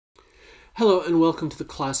Hello and welcome to the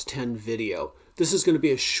Class 10 video. This is going to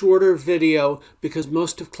be a shorter video because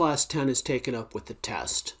most of Class 10 is taken up with the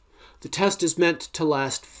test. The test is meant to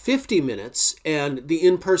last 50 minutes and the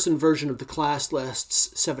in-person version of the class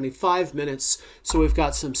lasts 75 minutes, so we've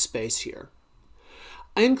got some space here.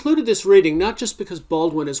 I included this reading not just because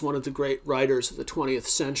Baldwin is one of the great writers of the 20th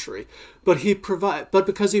century, but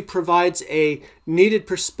because he provides a needed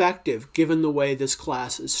perspective given the way this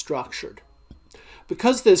class is structured.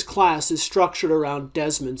 Because this class is structured around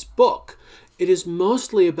Desmond's book, it is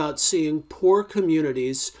mostly about seeing poor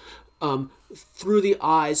communities through the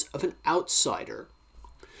eyes of an outsider.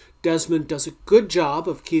 Desmond does a good job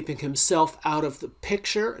of keeping himself out of the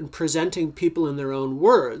picture and presenting people in their own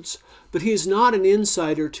words, but he's not an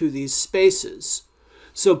insider to these spaces.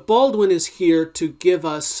 So Baldwin is here to give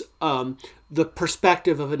us the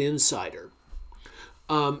perspective of an insider.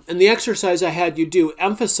 And the exercise I had you do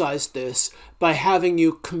emphasized this by having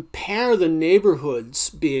you compare the neighborhoods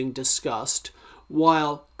being discussed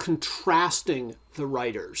while contrasting the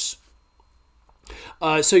writers.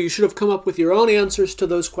 So you should have come up with your own answers to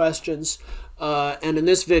those questions. And in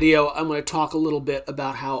this video, I'm going to talk a little bit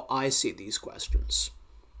about how I see these questions.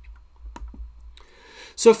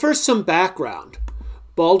 So first, some background.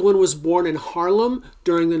 Baldwin was born in Harlem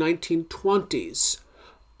during the 1920s.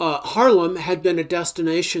 Harlem had been a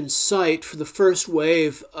destination site for the first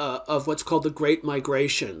wave of what's called the Great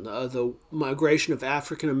Migration, the migration of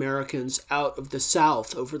African Americans out of the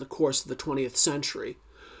South over the course of the 20th century.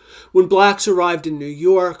 When blacks arrived in New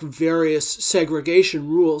York, various segregation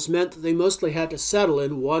rules meant that they mostly had to settle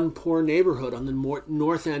in one poor neighborhood on the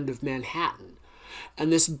north end of Manhattan.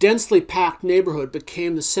 And this densely packed neighborhood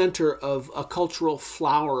became the center of a cultural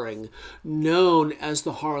flowering known as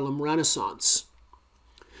the Harlem Renaissance.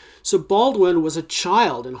 So Baldwin was a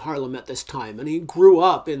child in Harlem at this time, and he grew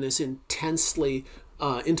up in this intensely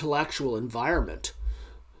intellectual environment.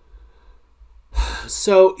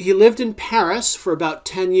 So he lived in Paris for about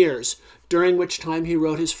 10 years, during which time he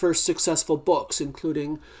wrote his first successful books,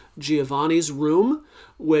 including Giovanni's Room,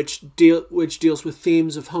 which deals with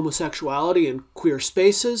themes of homosexuality and queer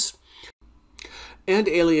spaces, and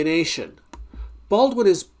Alienation. Baldwin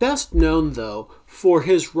is best known, though, for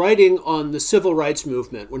his writing on the civil rights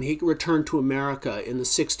movement when he returned to America in the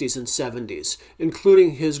 60s and 70s,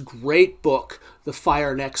 including his great book, The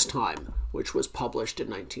Fire Next Time, which was published in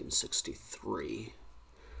 1963.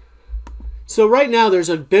 So right now there's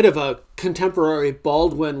a bit of a contemporary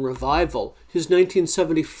Baldwin revival. His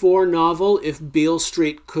 1974 novel, If Beale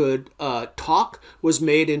Street Could Talk, was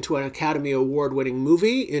made into an Academy Award-winning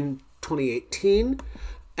movie in 2018.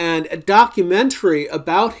 And a documentary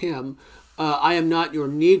about him, I Am Not Your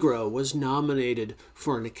Negro, was nominated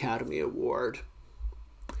for an Academy Award.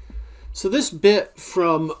 So this bit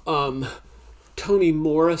from Toni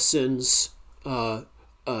Morrison's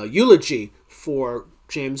eulogy for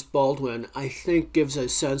James Baldwin, I think gives a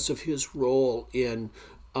sense of his role in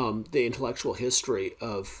the intellectual history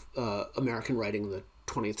of American writing in the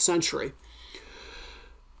 20th century.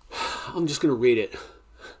 I'm just going to read it.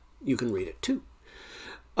 You can read it too.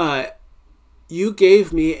 You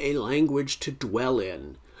gave me a language to dwell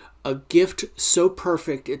in, a gift so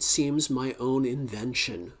perfect it seems my own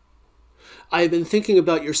invention. I have been thinking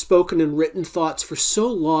about your spoken and written thoughts for so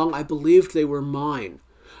long I believed they were mine.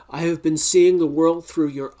 I have been seeing the world through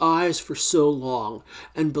your eyes for so long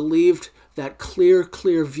and believed that clear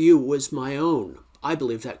view was my own. I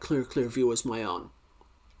believe that clear view was my own.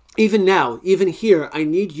 Even now, even here, I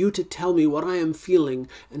need you to tell me what I am feeling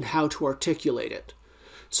and how to articulate it.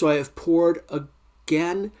 So I have poured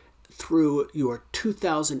again through your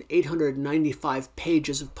 2,895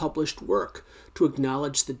 pages of published work to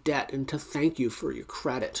acknowledge the debt and to thank you for your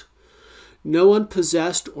credit. No one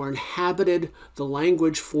possessed or inhabited the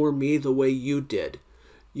language for me the way you did.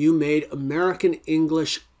 You made American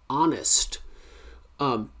English honest,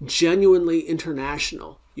 genuinely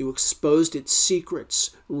international. You exposed its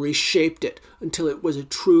secrets, reshaped it until it was a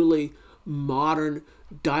truly modern,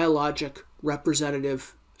 dialogic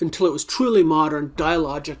representative, and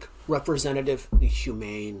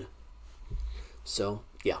humane. So,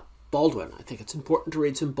 yeah, Baldwin. I think it's important to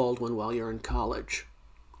read some Baldwin while you're in college.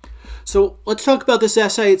 So let's talk about this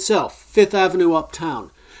essay itself, Fifth Avenue Uptown.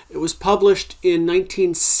 It was published in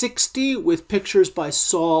 1960 with photographs by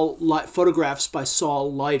Saul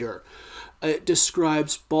Leiter. It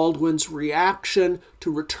describes Baldwin's reaction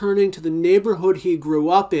to returning to the neighborhood he grew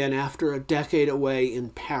up in after a decade away in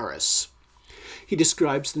Paris. He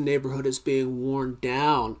describes the neighborhood as being worn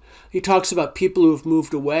down. He talks about people who have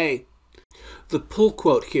moved away. The pull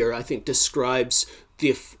quote here, I think, describes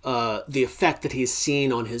the effect that he's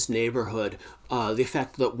seen on his neighborhood the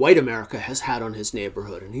effect that white America has had on his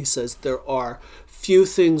neighborhood. And he says there are few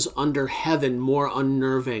things under heaven more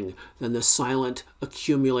unnerving than the silent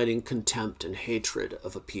accumulating contempt and hatred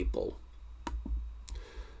of a people.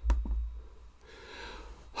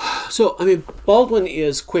 So, I mean, Baldwin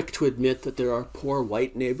is quick to admit that there are poor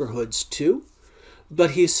white neighborhoods too,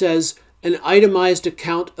 but he says an itemized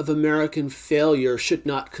account of American failure should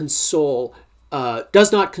not console,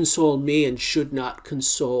 does not console me and should not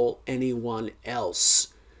console anyone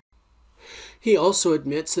else. He also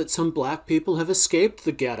admits that some black people have escaped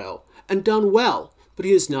the ghetto and done well, but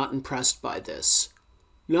he is not impressed by this.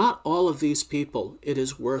 Not all of these people, it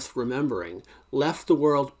is worth remembering, left the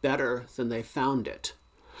world better than they found it.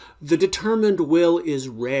 The determined will is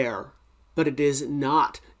rare, but it is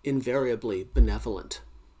not invariably benevolent.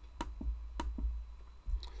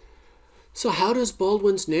 So how does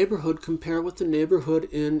Baldwin's neighborhood compare with the neighborhood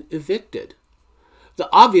in Evicted? The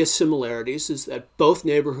obvious similarities is that both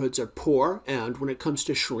neighborhoods are poor, and when it comes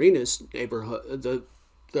to Sharina's neighborhood, the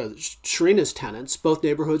Sharina's tenants, both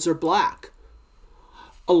neighborhoods are black.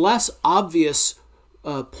 A less obvious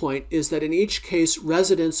point is that in each case,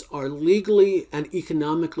 residents are legally and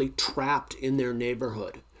economically trapped in their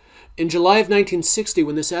neighborhood. In July of 1960,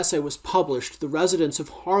 when this essay was published, the residents of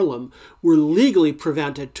Harlem were legally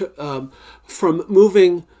prevented from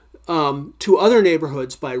moving to other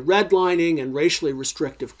neighborhoods by redlining and racially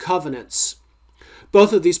restrictive covenants.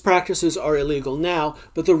 Both of these practices are illegal now,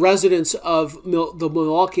 but the residents of the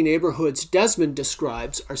Milwaukee neighborhoods Desmond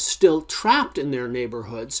describes are still trapped in their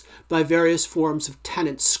neighborhoods by various forms of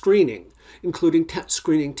tenant screening, including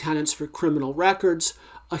screening tenants for criminal records,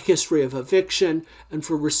 a history of eviction, and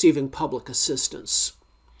for receiving public assistance.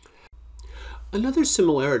 Another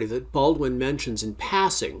similarity that Baldwin mentions in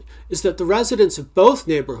passing is that the residents of both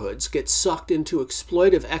neighborhoods get sucked into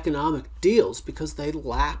exploitive economic deals because they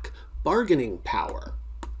lack bargaining power.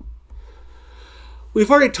 We've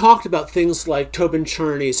already talked about things like Tobin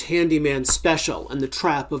Charney's handyman special and the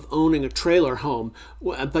trap of owning a trailer home,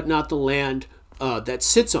 but not the land that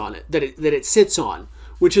sits on it, that it sits on,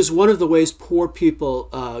 which is one of the ways poor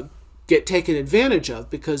people get taken advantage of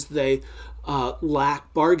because they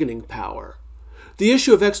lack bargaining power. The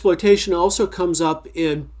issue of exploitation also comes up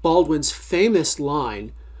in Baldwin's famous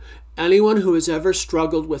line, "Anyone who has ever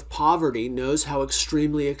struggled with poverty knows how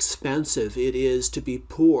extremely expensive it is to be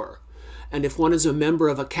poor. And if one is a member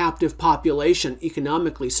of a captive population,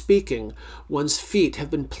 economically speaking, one's feet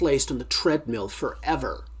have been placed on the treadmill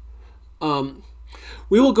forever."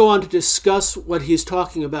 We will go on to discuss what he's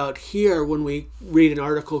talking about here when we read an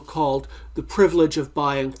article called "The Privilege of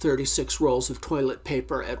Buying 36 Rolls of Toilet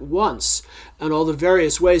Paper at Once," and all the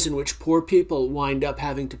various ways in which poor people wind up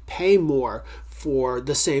having to pay more for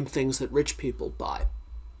the same things that rich people buy.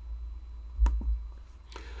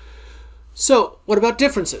 So, what about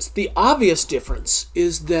differences? The obvious difference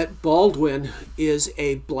is that Baldwin is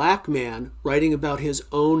a black man writing about his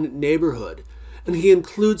own neighborhood, and he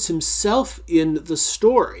includes himself in the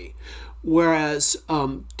story, whereas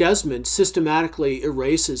Desmond systematically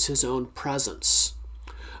erases his own presence.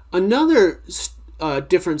 Another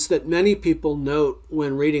difference that many people note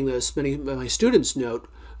when reading this, many of my students note,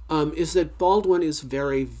 is that Baldwin is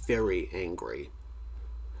very, very angry.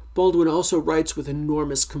 Baldwin also writes with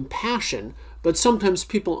enormous compassion, but sometimes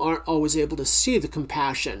people aren't always able to see the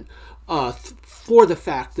compassion for the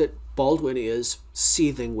fact that Baldwin is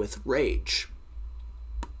seething with rage.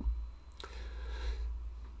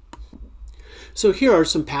 So here are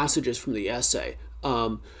some passages from the essay.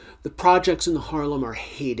 The projects in Harlem are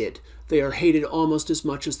hated. They are hated almost as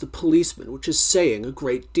much as the policemen, which is saying a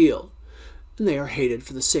great deal. And they are hated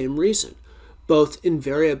for the same reason. Both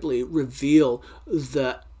invariably reveal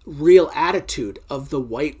the real attitude of the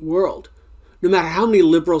white world. No matter how many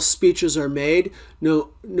liberal speeches are made,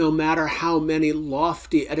 no matter how many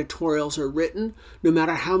lofty editorials are written, no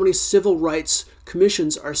matter how many civil rights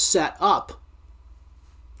commissions are set up,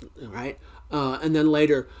 right? And then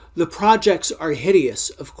later, the projects are hideous,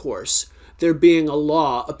 of course, there being a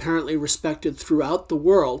law apparently respected throughout the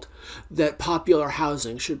world that popular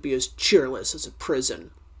housing should be as cheerless as a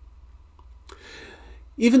prison.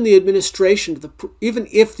 Even if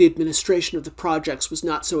the administration of the projects was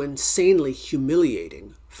not so insanely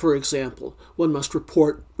humiliating, for example, one must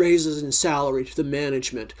report raises in salary to the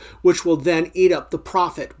management, which will then eat up the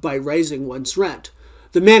profit by raising one's rent.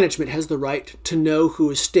 The management has the right to know who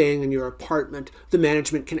is staying in your apartment. The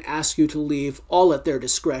management can ask you to leave, all at their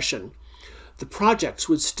discretion. The projects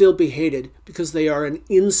would still be hated because they are an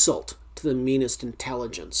insult to the meanest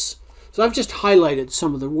intelligence. So I've just highlighted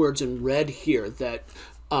some of the words in red here that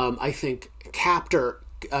I think capture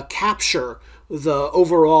the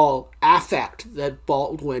overall affect that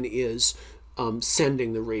Baldwin is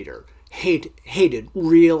sending the reader. Hated,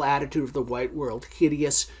 real attitude of the white world,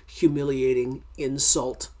 hideous, humiliating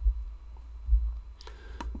insult.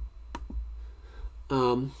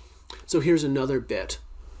 So here's another bit.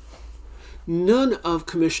 None of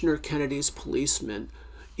Commissioner Kennedy's policemen,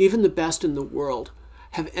 even the best in the world,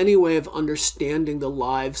 have any way of understanding the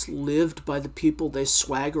lives lived by the people they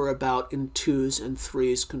swagger about in 2s and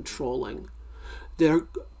 3s controlling.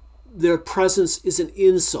 Their presence is an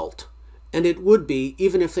insult, and it would be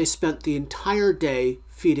even if they spent the entire day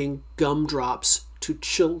feeding gumdrops to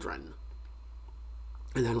children.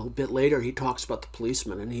 And then a little bit later, he talks about the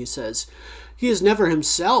policeman, and he says, he has never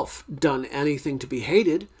himself done anything to be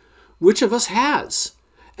hated. Which of us has?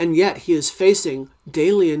 And yet he is facing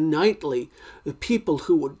daily and nightly the people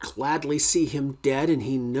who would gladly see him dead, and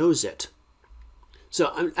he knows it.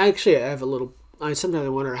 So actually, I sometimes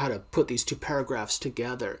wonder how to put these two paragraphs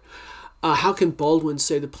together. How can Baldwin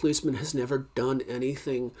say the policeman has never done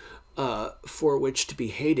anything for which to be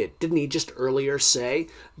hated? Didn't he just earlier say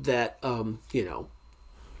that,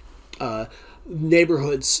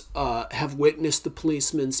 neighborhoods have witnessed the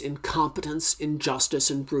policeman's incompetence, injustice,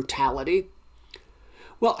 and brutality?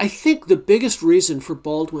 Well, I think the biggest reason for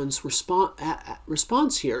Baldwin's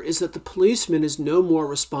response here is that the policeman is no more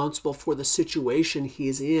responsible for the situation he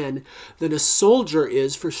is in than a soldier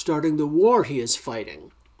is for starting the war he is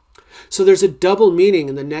fighting. So there's a double meaning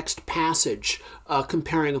in the next passage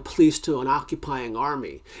comparing a police to an occupying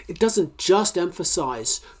army. It doesn't just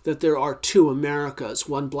emphasize that there are two Americas,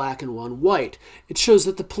 one black and one white. It shows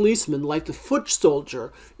that the policeman, like the foot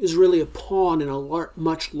soldier, is really a pawn in a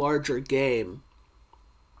much larger game.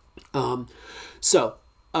 So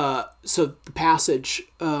the passage,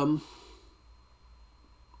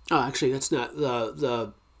 actually that's not,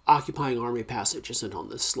 the occupying army passage isn't on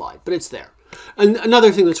this slide, but it's there. And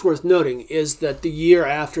another thing that's worth noting is that the year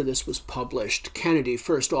after this was published, Kennedy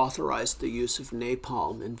first authorized the use of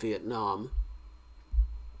napalm in Vietnam.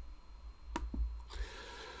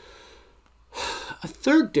 A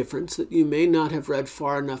third difference that you may not have read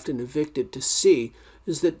far enough in Evicted to see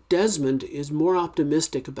is that Desmond is more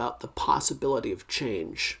optimistic about the possibility of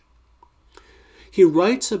change. He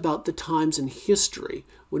writes about the times in history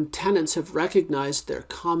when tenants have recognized their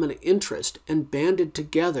common interest and banded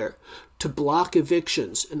together to block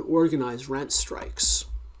evictions and organize rent strikes.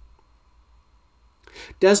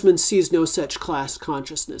 Desmond sees no such class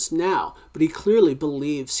consciousness now, but he clearly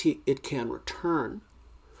believes it can return.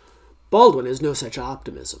 Baldwin has no such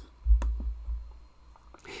optimism.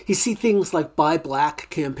 He sees things like Buy Black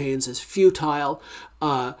campaigns as futile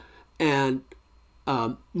and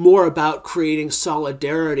more about creating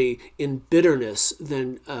solidarity in bitterness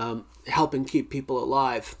than helping keep people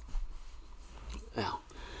alive. Yeah.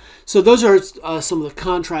 So those are some of the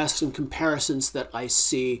contrasts and comparisons that I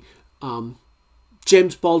see.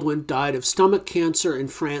 James Baldwin died of stomach cancer in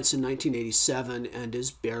France in 1987 and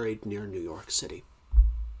is buried near New York City.